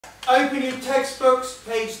Open your textbooks,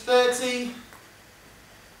 page 30.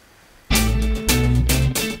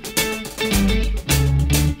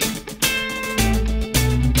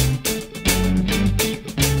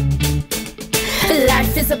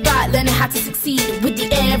 Life is about learning how to succeed with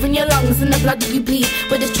the air in your lungs and the blood that you bleed.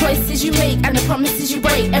 With the choices you make and the promises you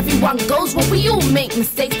break, everyone goes wrong, we all make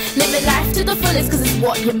mistakes. Living life to the fullest cause it's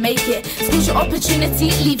what you make it. Squeeze your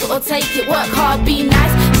opportunity, leave it or take it. Work hard, be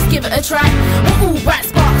nice, just give it a try. We're all bright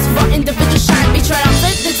sparks for individual shine. Be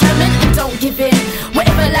triumphant, determined and don't give in.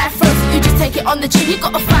 Whatever life throws at you, just take it on the chin. You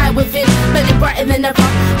got a fire within, burning brighter than ever.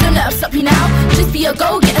 Don't let us stop you now, just be a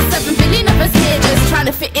go-getter. 7 billion of us here just trying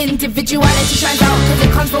to fit. Individuality shines out cause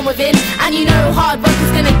it comes from within. And you know hard work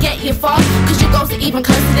is gonna get you far, cause your goals are even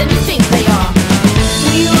closer than you think they are.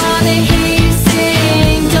 We wanna hear you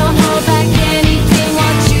sing, don't hold back anything.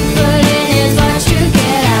 What you put in is what you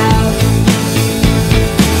get out.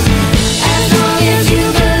 As long as you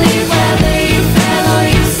believe, whether you fail or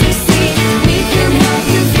you succeed, we can help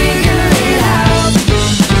you figure it out.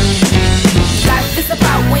 Life is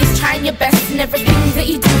about always trying your best in everything that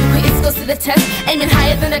you do. Put your skills to the test, aiming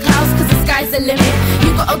higher than the clouds cause the sky's the limit.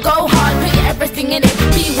 You gotta go hard, put your everything in it.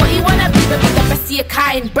 Be what you wanna be, but be the best of your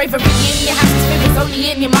kind. Bravery in your hands, spirit's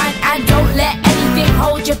only in your mind. And don't let anything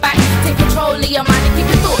hold you back. Take control of your mind and keep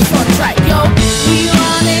your thoughts on track, yo. We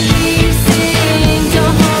wanna hear you sing,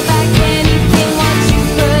 don't hold back anything. What you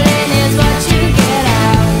put in is what you get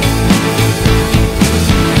out.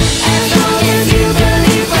 As long as you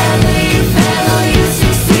believe, whether you fail or you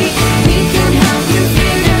succeed, we can help you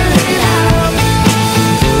figure it out.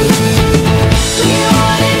 We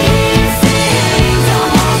wanna hear you sing,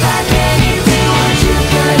 don't hold back anything. What you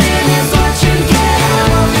put in is what you get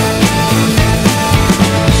out.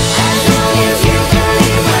 As long as you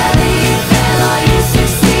believe, whether you fail or you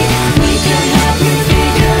succeed, we can help you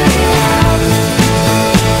figure it out.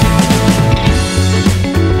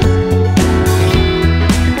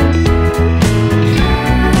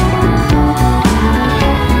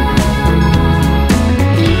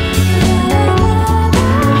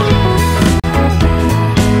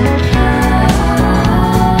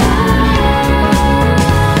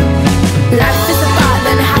 Life is about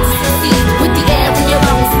learning how to succeed with the air in your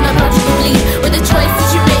lungs and the blood you bleed. With the choices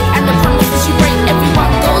you make and the promises you break,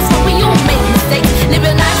 everyone goes wrong, we all make mistakes.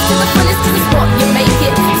 Living life to the fullest cause it's what you make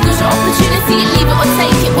it. Squeeze your opportunity, leave it or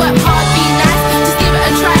take it. Work hard, be nice, just give it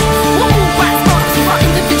a try. We're all bright sparks for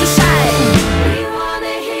individual shine. We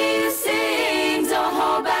wanna hear you sing, don't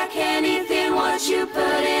hold back anything. What you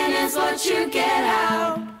put in is what you get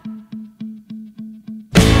out.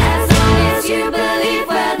 As long as you believe,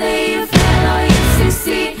 whether you fail or you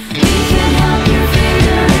succeed, we can help you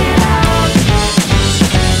figure it out.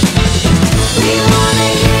 We wanna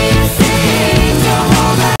hear you sing, don't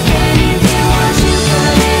hold back anything. What you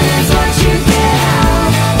put in is what you get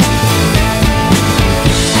out.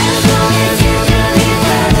 As long as you believe,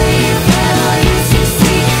 whether you fail or you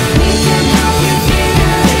succeed, we can help you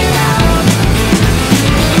figure it out.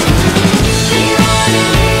 We wanna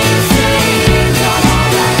hear you sing, don't hold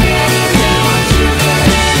back anything. What you put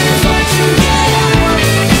in is what you get out.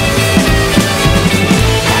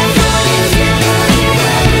 As long as you believe,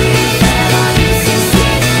 whether you fail or you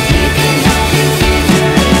succeed, we can help you figure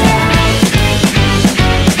it out.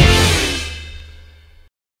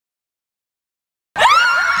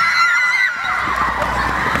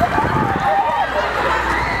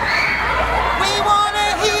 We wanna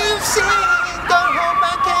hear you sing, don't hold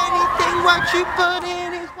back anything. What you put in